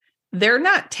they're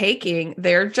not taking,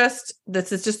 this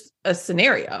is just a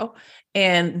scenario,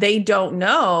 and they don't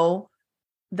know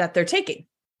that they're taking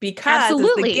because as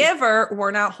the giver,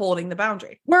 we're not holding the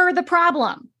boundary. We're the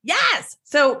problem. Yes.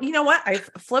 So you know what? I've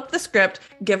flipped the script.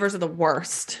 Givers are the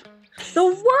worst.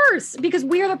 The worst, because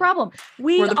we are the problem.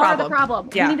 We're the problem.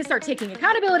 Yeah. We need to start taking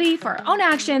accountability for our own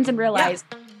actions and realize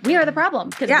we are the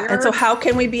problem. And so how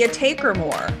can we be a taker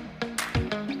more?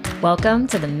 Welcome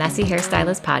to the Messy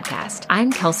Hairstylist Podcast.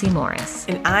 I'm Kelsey Morris.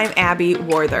 And I'm Abby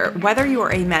Warther. Whether you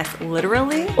are a mess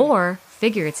literally or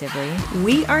figuratively,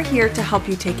 we are here to help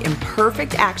you take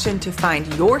imperfect action to find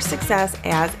your success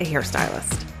as a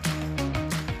hairstystylist.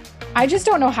 I just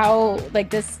don't know how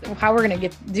we're going to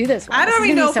do this. I don't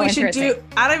even know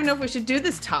if we should do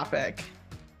this topic.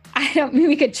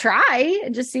 We could try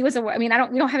and just see we don't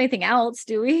have anything else,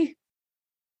 do we?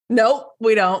 Nope,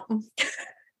 we don't.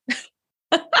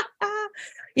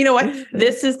 You know what?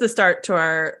 This is the start to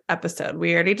our episode.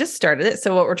 We already just started it.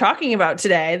 So what we're talking about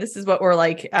today, this is what we're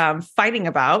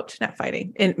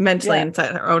mentally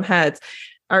inside our own heads.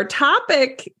 Our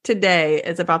topic today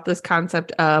is about this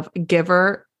concept of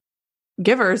givers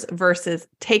versus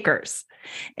takers.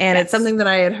 And It's something that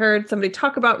I had heard somebody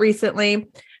talk about recently,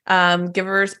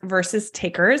 givers versus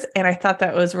takers. And I thought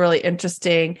that was a really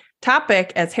interesting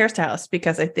topic as hairstylists,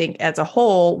 because I think as a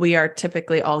whole, we are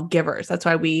typically all givers. That's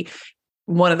why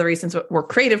one of the reasons we're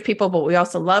creative people, but we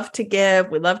also love to give.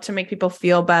 We love to make people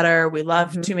feel better. We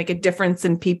love to make a difference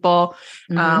in people.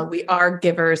 We are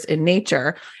givers in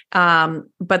nature.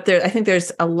 But I think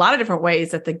there's a lot of different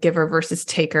ways that the giver versus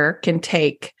taker can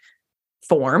take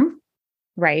form.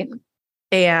 Right.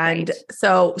 And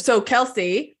so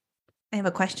Kelsey, I have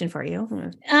a question for you.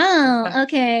 Oh,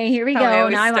 okay. Here we go. Now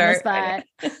I'm on the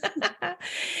spot.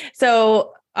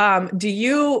 So, do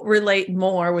you relate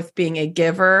more with being a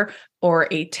giver or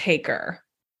a taker?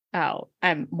 Oh,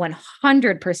 I'm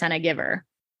 100% a giver,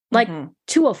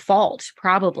 to a fault,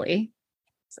 probably.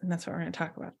 And that's what we're going to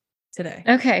talk about today.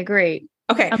 Okay, great.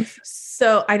 Okay.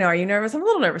 So I know, are you nervous? I'm a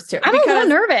little nervous too. I'm a little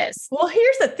nervous. Well,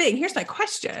 here's the thing. Here's my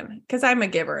question, because I'm a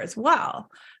giver as well.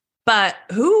 But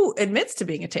who admits to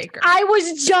being a taker? I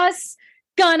was just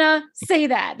gonna say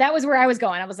that. That was where I was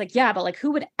going. I was like, yeah, but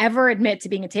who would ever admit to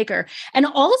being a taker? And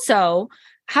also,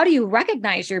 how do you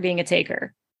recognize you're being a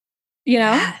taker? You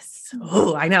know? Yes.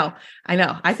 Oh, I know.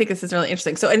 I think this is really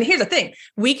interesting. So, and here's the thing.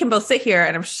 We can both sit here,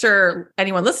 and I'm sure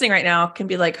anyone listening right now can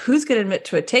be like, who's going to admit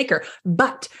to a taker?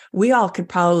 But we all could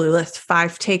probably list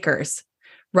 5 takers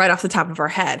right off the top of our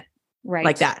head. Right.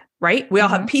 Like that, right? We all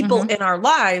have people in our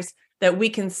lives that we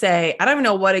can say, I don't even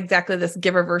know what exactly this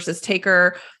giver versus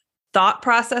taker thought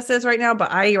process is right now,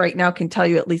 but I right now can tell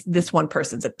you at least this one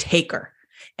person's a taker,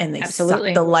 and they suck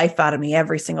the life out of me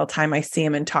every single time I see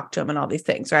him and talk to him and all these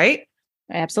things, right?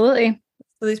 Absolutely.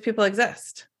 So these people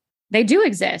exist. They do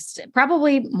exist,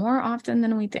 probably more often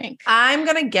than we think. I'm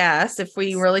going to guess, if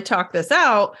we really talk this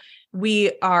out,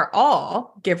 we are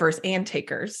all givers and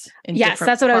takers. Yes,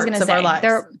 that's what I was going to say.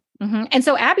 And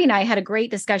so Abby and I had a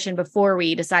great discussion before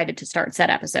we decided to start said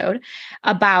episode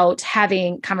about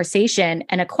having conversation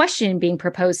and a question being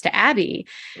proposed to Abby.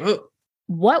 Ooh.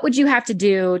 What would you have to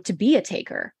do to be a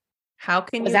taker? How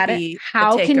can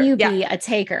you be a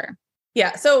taker?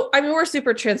 Yeah. So, we're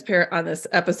super transparent on this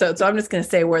episode, so I'm just going to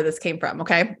say where this came from.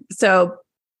 Okay. So,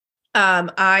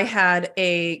 I had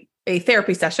a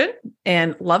therapy session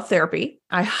and love therapy.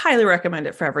 I highly recommend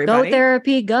it for everybody. Go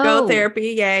therapy, go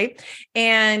therapy. Yay.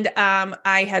 And,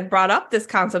 I had brought up this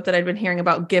concept that I'd been hearing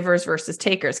about givers versus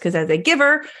takers. Cause as a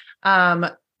giver,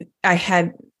 I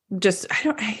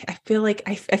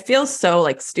feel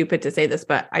so stupid to say this,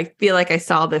 but I feel like I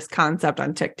saw this concept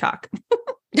on TikTok.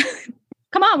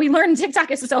 Come on, we learned TikTok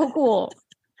is so cool.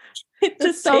 It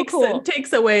just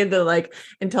takes away the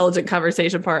intelligent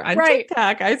conversation part on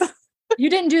TikTok. You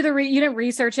didn't you didn't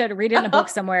research it, read it in a book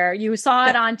somewhere. You saw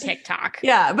it on TikTok.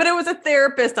 Yeah, but it was a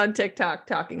therapist on TikTok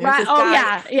talking. Right.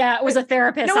 Yeah. It was a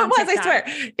therapist. No, it was. TikTok. I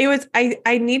swear, it was.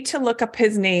 I need to look up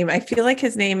his name. I feel like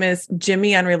his name is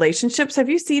Jimmy on Relationships. Have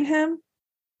you seen him?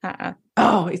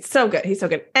 Oh, it's so good. He's so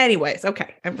good. Anyways,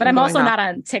 okay. But I'm also not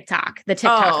on TikTok, the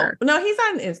TikToker. Oh, no, he's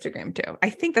on Instagram too.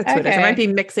 I think that's who it is. I might be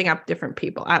mixing up different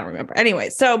people. I don't remember. Anyway,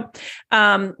 so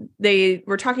they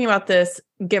were talking about this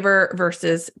giver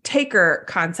versus taker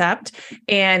concept,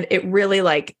 and it really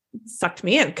sucked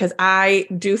me in, because I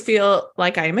do feel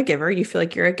like I am a giver. You feel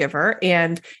like you're a giver.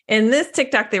 And in this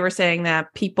TikTok, they were saying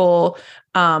that people,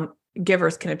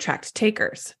 givers can attract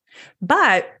takers.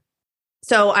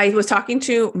 So I was talking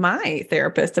to my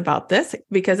therapist about this,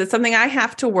 because it's something I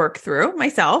have to work through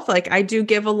myself. I do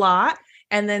give a lot,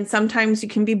 And then sometimes you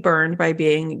can be burned by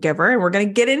being a giver. And we're going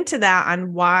to get into that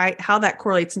on how that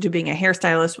correlates into being a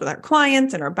hairstylist with our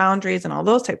clients and our boundaries and all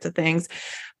those types of things.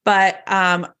 But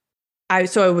I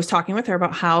was talking with her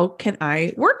about how can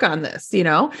I work on this,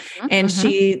 and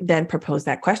she then proposed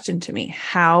that question to me.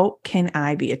 How can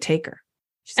I be a taker?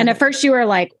 And at first you were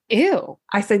like, ew.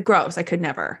 I said, gross. I could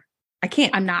never. I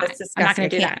can't. I'm not going to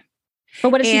do that.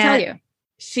 But what did she tell you?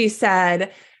 She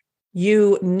said,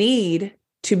 you need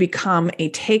to become a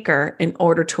taker in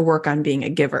order to work on being a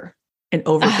giver, an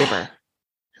overgiver.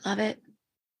 I love it.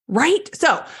 Right.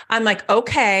 So I'm like,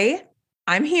 okay,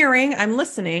 I'm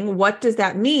listening. What does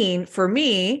that mean for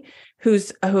me,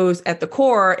 who's at the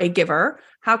core a giver?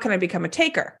 How can I become a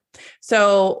taker?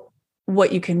 So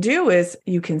what you can do is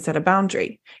you can set a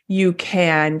boundary. You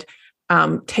can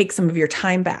take some of your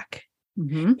time back.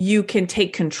 Mm-hmm. You can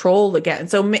take control again.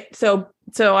 So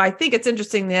I think it's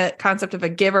interesting, the concept of a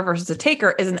giver versus a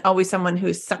taker isn't always someone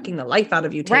who's sucking the life out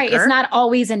of you. Taker. Right. It's not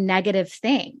always a negative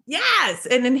thing. Yes.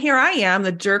 And then here I am,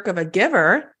 the jerk of a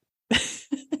giver.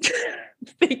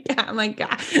 Oh my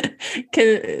God,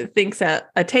 thinks that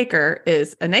a taker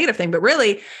is a negative thing, but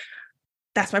really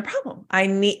that's my problem.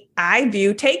 I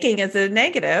view taking as a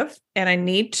negative, and I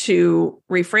need to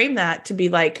reframe that to be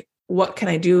like, what can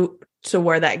I do to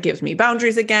where that gives me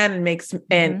boundaries again and makes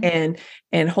and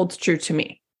holds true to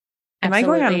me. Am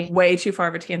Absolutely. I going on way too far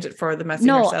of a tangent for the Messy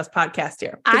Hairstyles podcast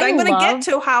here? Because I'm going to get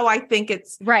to how I think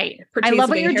it's right. I love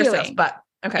what you're doing, but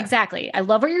okay, exactly. I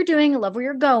love what you're doing. I love where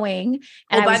you're going.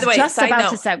 And by the way, just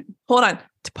about to say, hold on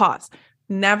to pause.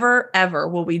 Never ever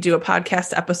will we do a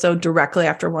podcast episode directly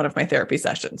after one of my therapy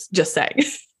sessions. Just saying.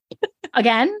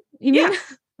 Again? You mean? Yeah.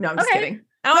 No, I'm just kidding.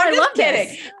 Oh, I'm just kidding.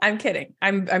 This. I'm kidding.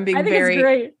 I'm being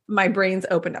very, my brain's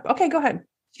opened up. Okay, go ahead.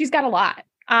 She's got a lot.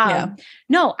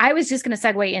 No, I was just going to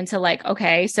segue into like,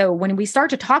 okay, so when we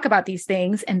start to talk about these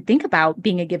things and think about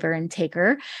being a giver and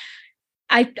taker,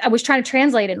 I was trying to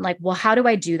translate it and like, well, how do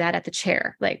I do that at the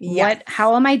chair? Like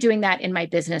how am I doing that in my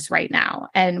business right now?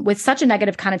 And with such a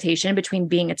negative connotation between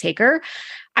being a taker,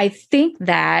 I think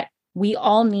that we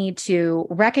all need to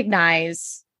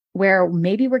recognize where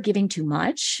maybe we're giving too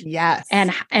much. Yes.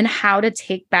 And how to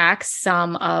take back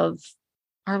some of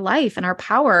our life and our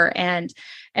power. And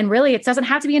really, it doesn't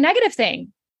have to be a negative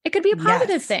thing. It could be a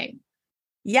positive thing.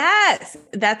 Yes.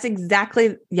 That's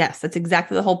exactly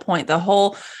the whole point. The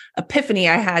whole epiphany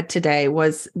I had today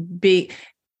was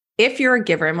if you're a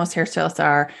giver, and most hairstylists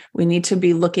are, we need to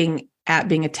be looking at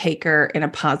being a taker in a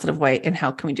positive way. And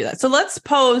how can we do that? So let's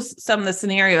pose some of the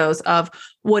scenarios of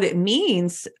what it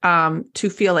means to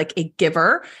feel like a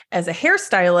giver as a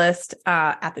hairstylist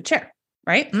at the chair,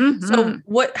 right? Mm-hmm.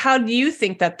 So how do you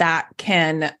think that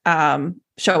can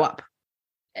show up?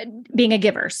 Being a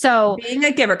giver. So being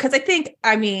a giver, because as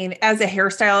a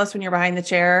hairstylist, when you're behind the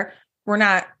chair, we're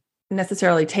not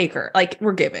necessarily taker, like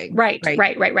we're giving. Right. So,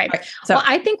 well,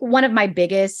 I think one of my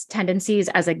biggest tendencies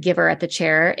as a giver at the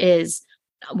chair is,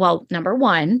 well, number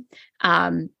one,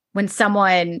 when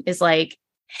someone is like,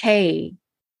 hey,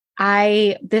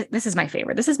 this is my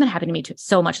favorite. This has been happening to me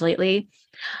so much lately.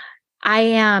 I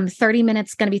am going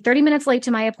to be 30 minutes late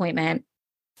to my appointment.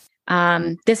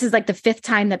 This is like the 5th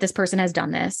time that this person has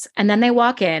done this. And then they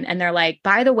walk in and they're like,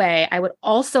 by the way, I would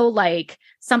also like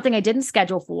something I didn't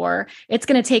schedule for. It's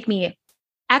going to take me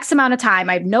X amount of time.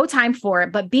 I have no time for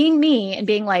it, but being me and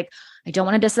being like, I don't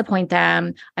want to disappoint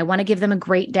them. I want to give them a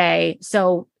great day.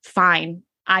 So fine.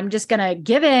 I'm just going to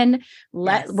give in.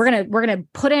 We're going to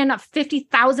put in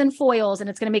 50,000 foils and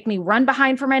it's going to make me run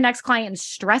behind for my next client and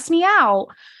stress me out,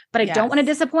 but I don't want to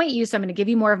disappoint you. So I'm going to give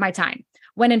you more of my time.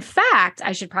 When in fact,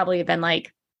 I should probably have been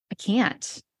like, I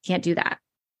can't do that.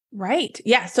 Right.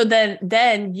 Yeah. So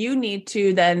then you need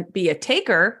to then be a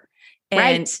taker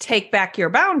and take back your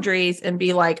boundaries and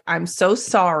be like, I'm so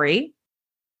sorry,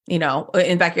 in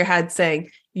back of your head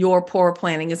saying your poor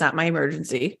planning is not my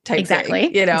emergency type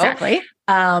thing, Exactly.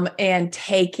 And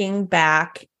taking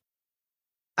back,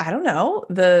 I don't know,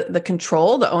 the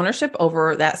control, the ownership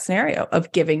over that scenario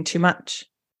of giving too much.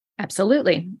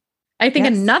 Absolutely. I think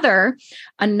another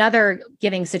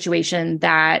giving situation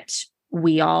that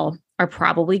we all are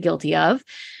probably guilty of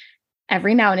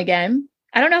every now and again.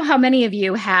 I don't know how many of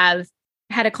you have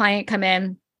had a client come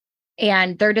in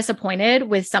and they're disappointed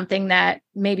with something that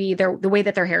maybe the way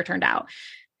that their hair turned out.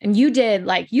 And you did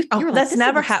like, you were that's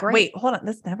never happened. Wait, hold on.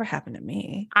 That's never happened to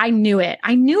me. I knew it.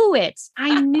 I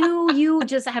knew you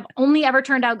just have only ever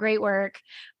turned out great work.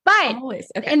 But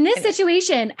in this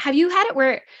situation, have you had it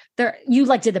where you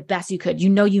like did the best you could? You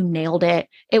nailed it.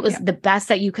 It was the best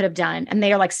that you could have done. And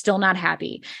they are like still not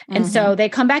happy. And so they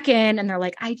come back in and they're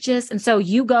like, and so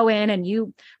you go in and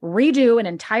you redo an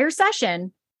entire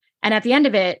session And at the end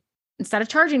of it, instead of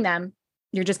charging them,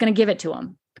 you're just going to give it to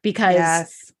them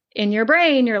because in your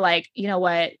brain, you're like, you know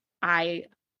what? I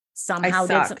somehow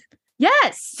did some.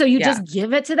 Yes. So you just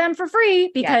give it to them for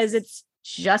free because it's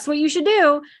just what you should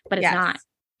do, but it's not.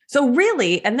 So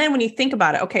really, and then when you think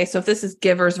about it, okay, so if this is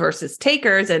givers versus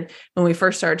takers, and when we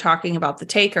first started talking about the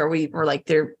taker, we were like,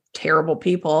 they're terrible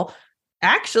people.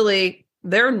 Actually,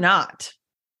 they're not.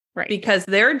 Right. Because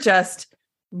they're just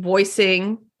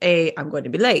voicing I'm going to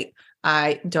be late.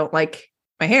 I don't like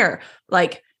my hair.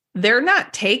 Like they're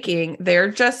not taking,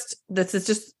 this is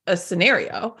just a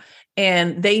scenario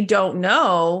and they don't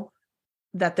know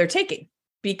that they're taking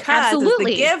because as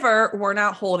the giver, we're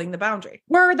not holding the boundary.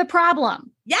 We're the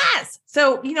problem. Yes.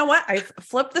 So you know what? I've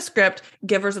flipped the script.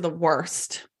 Givers are the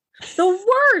worst. The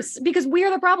worst because we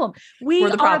are the problem. We are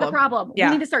the problem. Yeah.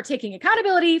 We need to start taking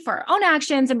accountability for our own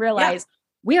actions and realize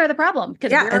we are the problem.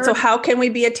 And so how can we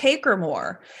be a taker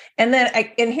more? And then,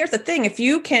 and here's the thing, if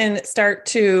you can start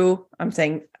to, I'm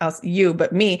saying you,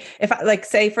 but me, if I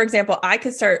say, for example, I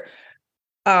could start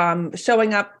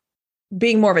showing up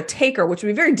being more of a taker, which would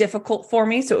be very difficult for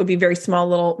me. So it would be very small,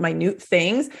 little minute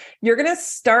things. You're going to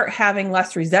start having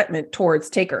less resentment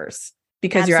towards takers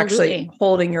because you're actually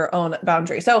holding your own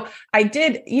boundary. So I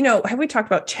did, have we talked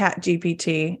about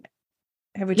ChatGPT?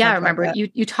 Have we? I remember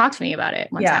you talked to me about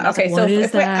it one time. Okay. So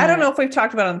I don't know if we've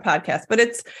talked about it on the podcast, but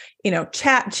it's,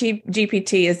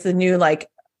 GPT is the new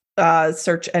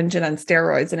search engine on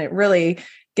steroids. And it really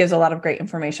gives a lot of great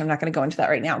information. I'm not going to go into that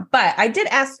right now, but I did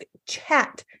ask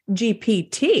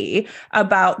ChatGPT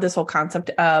about this whole concept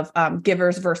of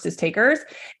givers versus takers.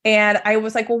 And I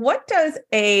was like, well, if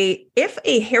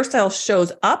a hairstyle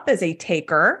shows up as a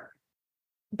taker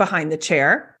behind the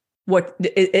chair, what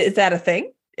is that a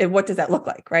thing? What does that look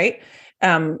like? Right.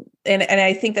 And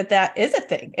I think that is a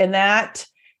thing. And that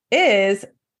is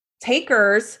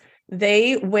takers,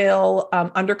 they will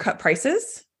undercut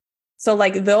prices. So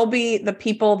they'll be the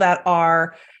people that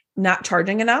are not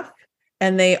charging enough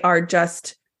and they are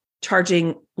just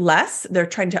charging less. They're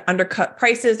trying to undercut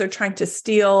prices. They're trying to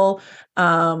steal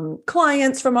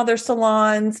clients from other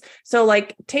salons. So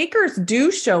takers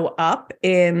do show up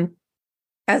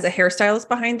as a hairstylist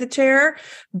behind the chair,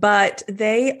 but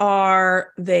they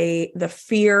are the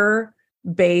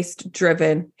fear-based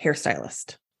driven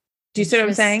hairstylist. Do you see what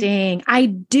I'm saying? I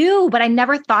do, but I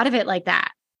never thought of it like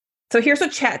that. So here's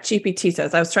what ChatGPT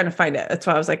says. I was trying to find it. That's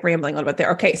why I was rambling a little bit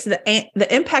there. Okay. So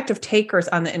the impact of takers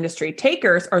on the industry.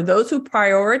 Takers are those who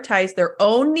prioritize their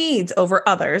own needs over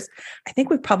others. I think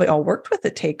we've probably all worked with a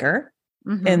taker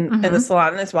in the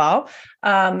salon as well.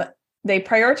 They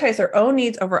prioritize their own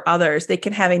needs over others. They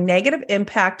can have a negative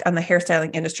impact on the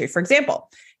hairstyling industry. For example,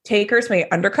 takers may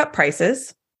undercut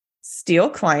prices, steal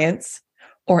clients,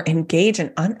 or engage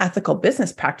in unethical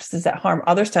business practices that harm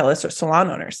other stylists or salon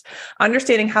owners.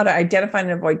 Understanding how to identify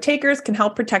and avoid takers can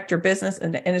help protect your business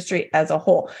and the industry as a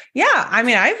whole. Yeah, I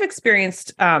mean, I've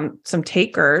experienced some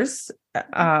takers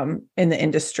in the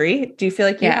industry. Do you feel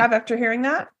like you have after hearing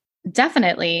that?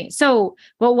 Definitely. So,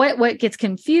 well, what gets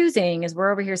confusing is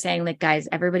we're over here saying guys,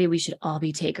 everybody, we should all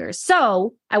be takers.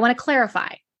 So I want to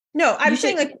clarify. No, I'm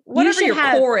saying whatever your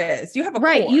core is, you have a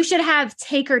core. You should have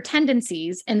taker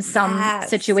tendencies in some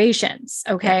situations.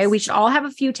 Okay. Yes. We should all have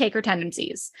a few taker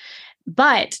tendencies,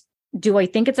 but do I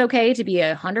think it's okay to be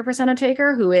 100% a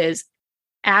taker who is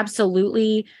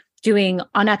absolutely doing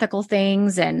unethical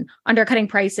things and undercutting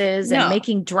prices and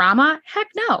making drama? Heck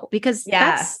no, because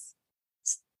that's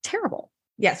terrible.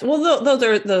 Yes. Well, those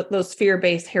are those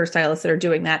fear-based hairstylists that are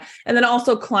doing that. And then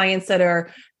also clients that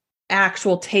are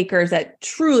actual takers that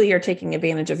truly are taking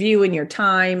advantage of you and your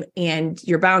time and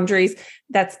your boundaries.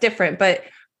 That's different. But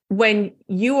when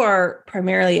you are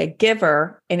primarily a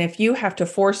giver, and if you have to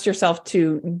force yourself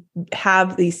to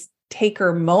have these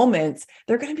taker moments,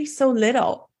 they're going to be so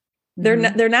little. They're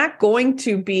not going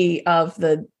to be of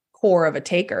the core of a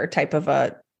taker type of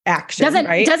a action.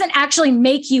 Doesn't actually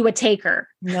make you a taker.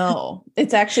 No,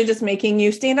 it's actually just making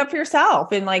you stand up for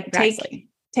yourself and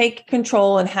take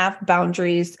control and have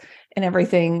boundaries and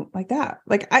everything like that.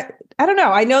 I don't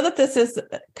know. I know that this is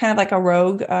kind of like a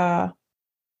rogue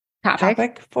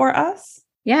topic for us.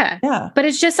 Yeah. But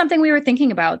it's just something we were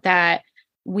thinking about, that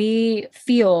we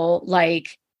feel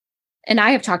like, and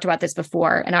I have talked about this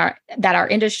before, and that our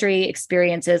industry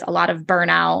experiences a lot of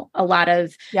burnout, a lot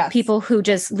of people who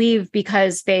just leave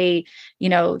because they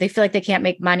feel like they can't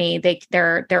make money.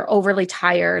 They're overly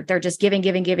tired. They're just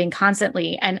giving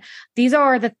constantly. And these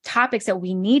are the topics that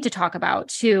we need to talk about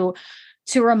to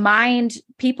remind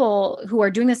people who are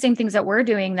doing the same things that we're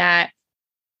doing, that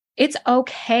it's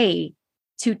okay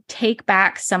to take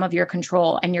back some of your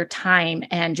control and your time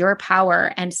and your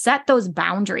power and set those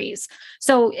boundaries.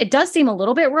 So it does seem a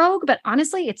little bit rogue, but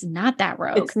honestly, it's not that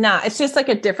rogue. It's not. It's just like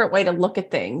a different way to look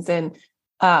at things. And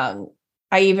I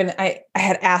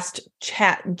had asked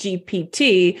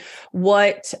ChatGPT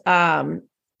what kind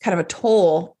of a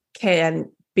toll can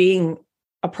being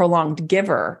a prolonged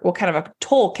giver, what kind of a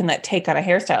toll can that take on a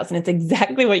hairstylist? And it's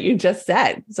exactly what you just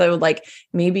said. So like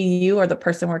maybe you are the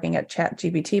person working at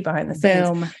ChatGPT behind the scenes.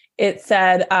 Boom. It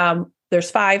said there's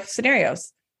 5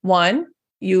 scenarios. 1,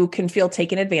 you can feel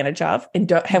taken advantage of, and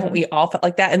haven't we all felt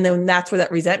like that? And then that's where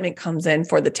that resentment comes in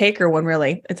for the taker, when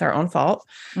really it's our own fault.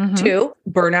 2,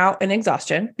 burnout and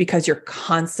exhaustion, because you're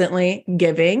constantly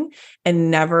giving and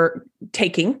never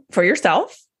taking for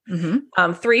yourself.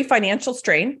 3, financial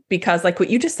strain, because like what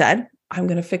you just said, I'm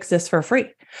going to fix this for free.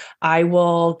 I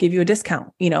will give you a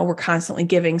discount. We're constantly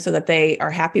giving so that they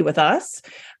are happy with us.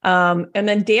 And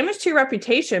then damage to your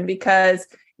reputation, because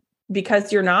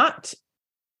you're not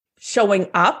showing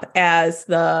up as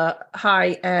the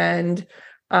high-end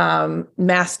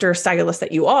master stylist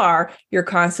that you are. You're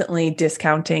constantly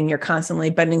discounting, you're constantly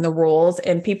bending the rules,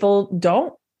 and people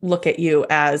don't look at you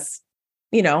as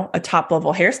a top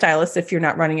level hairstylist if you're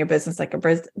not running your business like a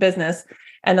business.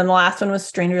 And then the last one was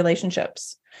strained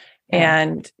relationships.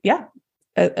 And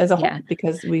as a whole,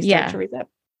 because we start to resent.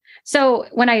 So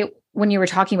when you were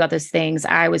talking about those things,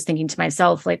 I was thinking to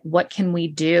myself, like, what can we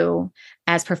do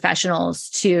as professionals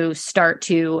to start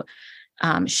to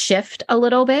shift a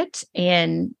little bit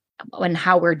in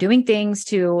how we're doing things,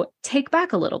 to take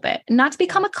back a little bit, not to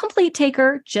become a complete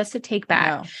taker, just to take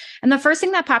back. No. And the first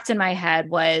thing that popped in my head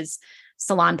was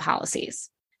salon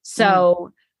policies.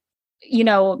 So,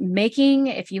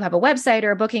 if you have a website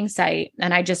or a booking site,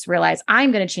 and I just realized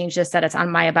I'm going to change this, that it's on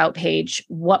my about page,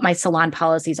 what my salon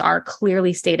policies are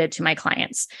clearly stated to my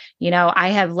clients. I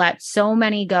have let so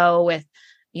many go with,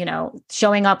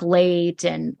 showing up late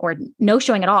or no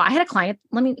showing at all. I had a client,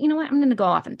 I'm going to go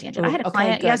off on a tangent. I had a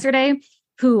client yesterday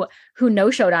who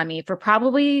no-showed on me for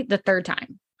probably the 3rd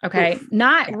time. Okay.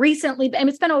 Not recently.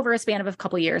 It's been over a span of a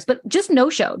couple of years, but just no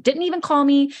show. Didn't even call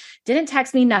me, didn't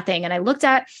text me, nothing. And I looked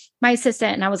at my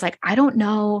assistant and I was like, I don't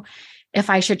know if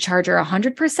I should charge her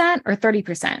 100% or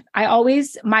 30%.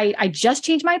 I just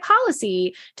changed my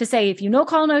policy to say, if you no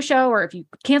call, no show, or if you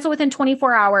cancel within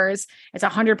 24 hours, it's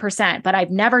 100%, but I've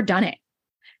never done it.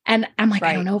 And I'm like,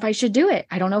 I don't know if I should do it.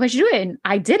 And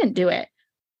I didn't do it.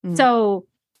 So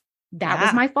that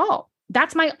was my fault.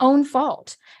 That's my own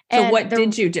fault. So what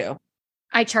did you do?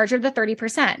 I charged her the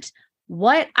 30%.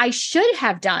 What I should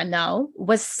have done, though,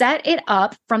 was set it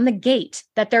up from the gate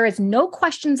that there is no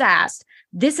questions asked.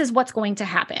 This is what's going to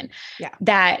happen. Yeah.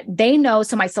 That they know.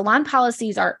 So my salon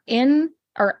policies are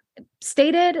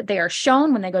stated. They are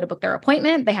shown when they go to book their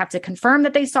appointment. They have to confirm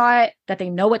that they saw it, that they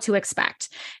know what to expect.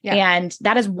 Yeah. And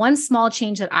that is one small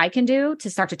change that I can do to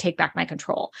start to take back my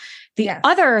control. The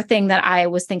other thing that I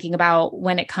was thinking about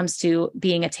when it comes to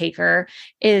being a taker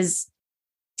is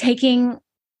taking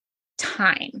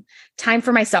time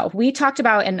for myself. We talked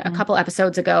about in a couple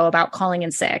episodes ago about calling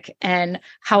in sick and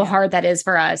how hard that is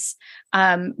for us.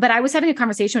 But I was having a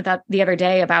conversation with that the other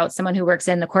day about someone who works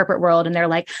in the corporate world, and they're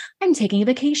like, I'm taking a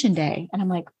vacation day. And I'm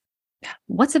like,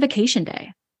 what's a vacation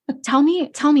day? Tell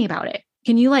me about it.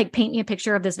 Can you paint me a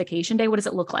picture of this vacation day? What does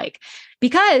it look like?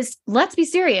 Because let's be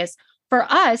serious. For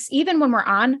us, even when we're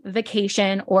on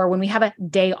vacation or when we have a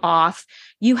day off,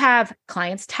 you have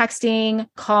clients texting,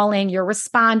 calling, you're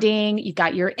responding, you've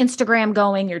got your Instagram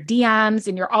going, your DMs,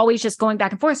 and you're always just going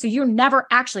back and forth. So you're never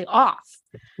actually off.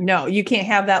 No, you can't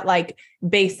have that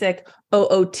basic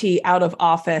OOT out of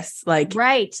office,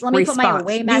 right. Let me response. Put my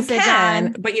away message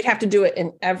on. But you'd have to do it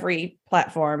in every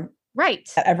platform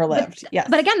that ever lived. Yes.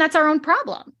 But again, that's our own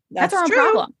problem. That's our own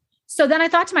problem. So then I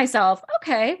thought to myself,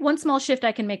 okay, one small shift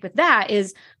I can make with that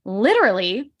is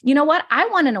literally, you know what? I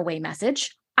want an away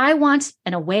message. So I'm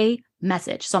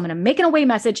going to make an away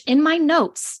message in my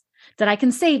notes that I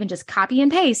can save and just copy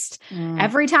and paste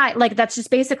every time. That's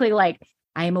just basically I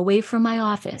am away from my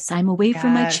office. I'm away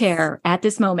from my chair at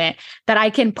this moment, that I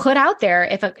can put out there.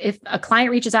 If a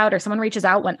client reaches out or someone reaches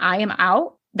out when I am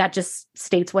out, that just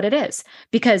states what it is,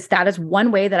 because that is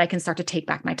one way that I can start to take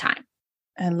back my time.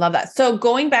 I love that. So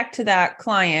going back to that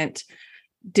client,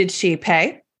 did she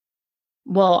pay?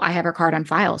 Well, I have her card on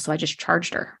file, so I just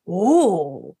charged her.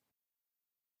 Oh,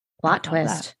 plot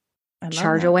twist.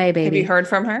 Charge away, baby. Have you heard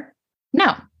from her?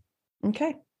 No.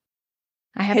 Okay.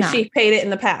 I have not. Has she paid it in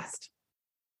the past?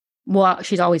 Well,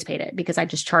 she's always paid it because I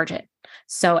just charge it.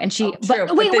 So, and she,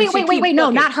 but wait. No,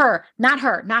 not her.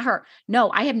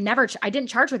 No, I have never, I didn't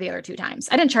charge her the other 2 times.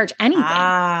 I didn't charge anything.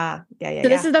 Yeah. So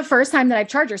this is the first time that I've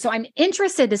charged her. So I'm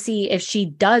interested to see if she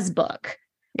does book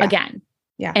again.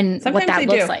 Yeah. And sometimes what that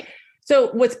looks like.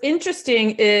 So what's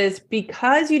interesting is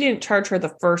because you didn't charge her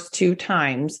the first 2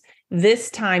 times, this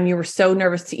time you were so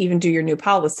nervous to even do your new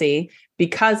policy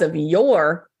because of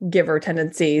your giver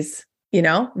tendencies,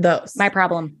 those. My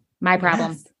problem.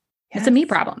 Yes. It's a me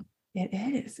problem. It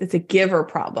is. It's a giver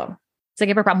problem. It's a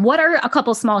giver problem. What are a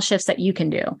couple small shifts that you can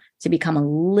do to become a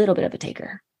little bit of a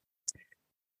taker?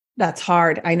 That's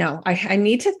hard. I know. I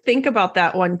need to think about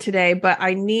that one today, but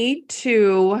I need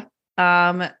to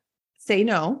say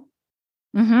no.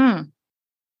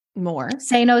 More.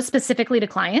 Say no specifically to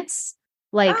clients?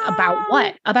 Like about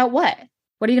what? About what?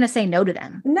 What are you going to say no to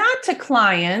them? Not to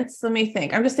clients. Let me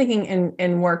think. I'm just thinking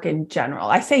in work in general.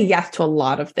 I say yes to a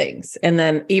lot of things. And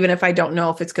then even if I don't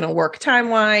know if it's going to work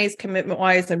time-wise,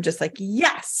 commitment-wise, I'm just like,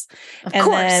 yes. Of course.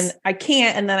 Then I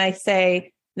can't. And then I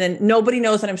say, then nobody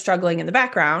knows that I'm struggling in the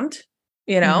background,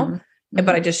 but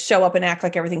I just show up and act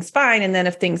like everything's fine. And then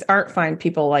if things aren't fine,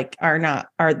 people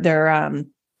they're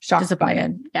shocked,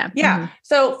 disappointed. Yeah. Mm-hmm.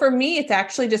 So for me, it's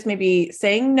actually just maybe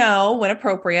saying no when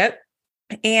appropriate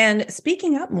and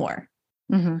speaking up more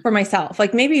for myself.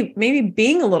 Like maybe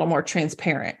being a little more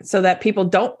transparent so that people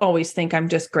don't always think I'm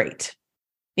just great,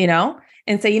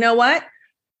 and say, you know what,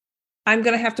 I'm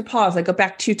going to have to pause. I go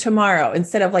back to you tomorrow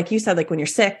instead of like you said, like when you're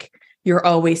sick, you're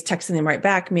always texting them right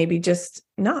back. Maybe just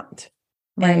not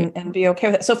and be okay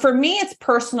with it. So for me, it's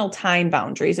personal time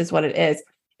boundaries is what it is.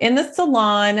 In the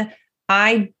salon,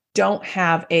 I don't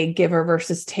have a giver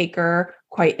versus taker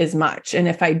quite as much. And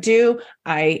if I do,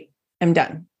 I am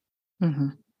done.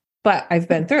 But I've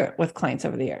been through it with clients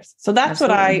over the years. So that's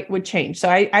what I would change. So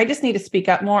I just need to speak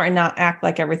up more and not act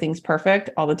like everything's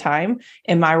perfect all the time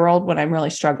in my world when I'm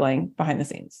really struggling behind the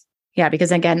scenes. Yeah,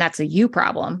 because again, that's a you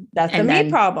problem. That's a me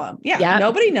problem. Yeah.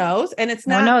 Nobody knows. And it's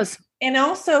not. No one knows. And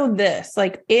also this,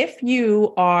 like if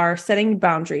you are setting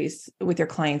boundaries with your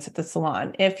clients at the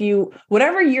salon,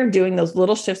 whatever you're doing, those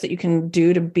little shifts that you can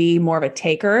do to be more of a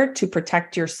taker to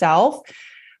protect yourself.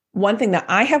 One thing that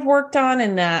I have worked on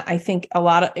and that I think a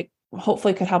lot of it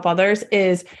hopefully could help others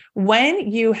is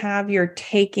when you have your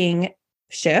taking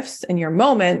shifts and your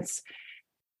moments,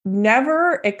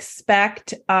 never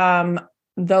expect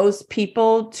those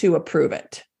people to approve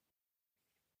it.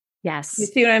 Yes. You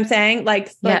see what I'm saying?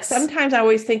 Like sometimes I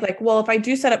always think like, well, if I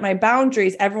do set up my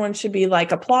boundaries, everyone should be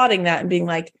like applauding that and being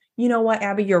like, you know what,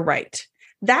 Abby, you're right.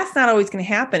 That's not always going to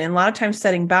happen. And a lot of times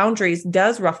setting boundaries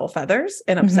does ruffle feathers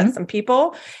and upset some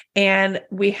people. And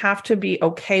we have to be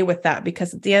okay with that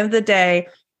because at the end of the day,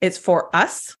 it's for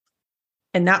us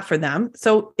and not for them.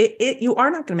 So you are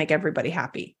not going to make everybody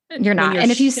happy. You're not.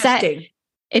 And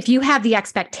if you have the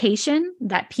expectation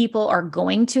that people are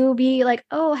going to be like,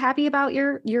 oh, happy about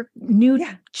your new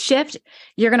shift,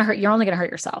 you're only going to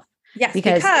hurt yourself. Yes,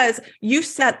 because you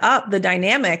set up the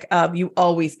dynamic of you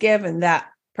always give and that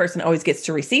person always gets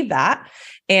to receive that.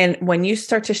 And when you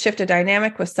start to shift a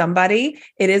dynamic with somebody,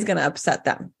 it is going to upset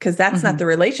them because that's not the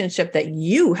relationship that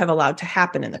you have allowed to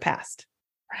happen in the past.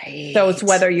 Right. So it's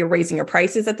whether you're raising your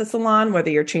prices at the salon, whether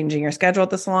you're changing your schedule at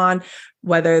the salon,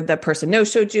 whether the person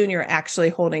no-showed you and you're actually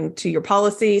holding to your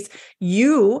policies,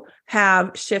 you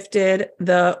have shifted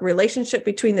the relationship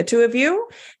between the two of you.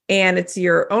 And it's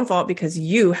your own fault because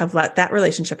you have let that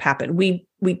relationship happen. We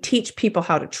teach people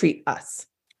how to treat us.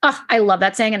 Oh, I love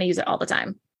that saying and I use it all the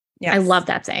time. Yes. I love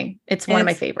that saying. It's one of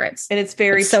my favorites. And it's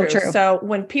very so true. So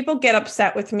when people get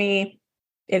upset with me,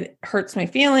 it hurts my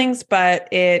feelings,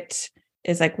 but it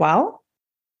is like, well,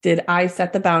 did I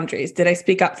set the boundaries? Did I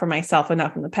speak up for myself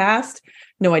enough in the past?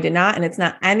 No, I did not. And it's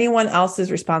not anyone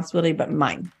else's responsibility but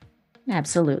mine.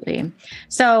 Absolutely.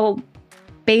 So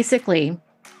basically,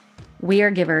 we are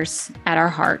givers at our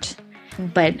heart,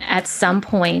 but at some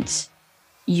point,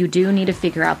 you do need to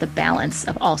figure out the balance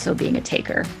of also being a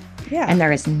taker. Yeah. And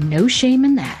there is no shame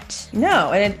in that.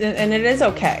 No. And it is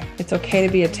okay. It's okay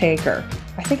to be a taker.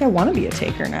 I think I want to be a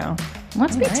taker now.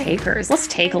 Let's be takers. Let's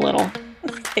take a little.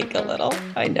 Take a little.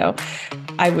 I know.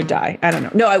 I would die. I don't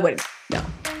know. No, I wouldn't. No,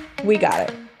 we got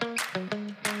it.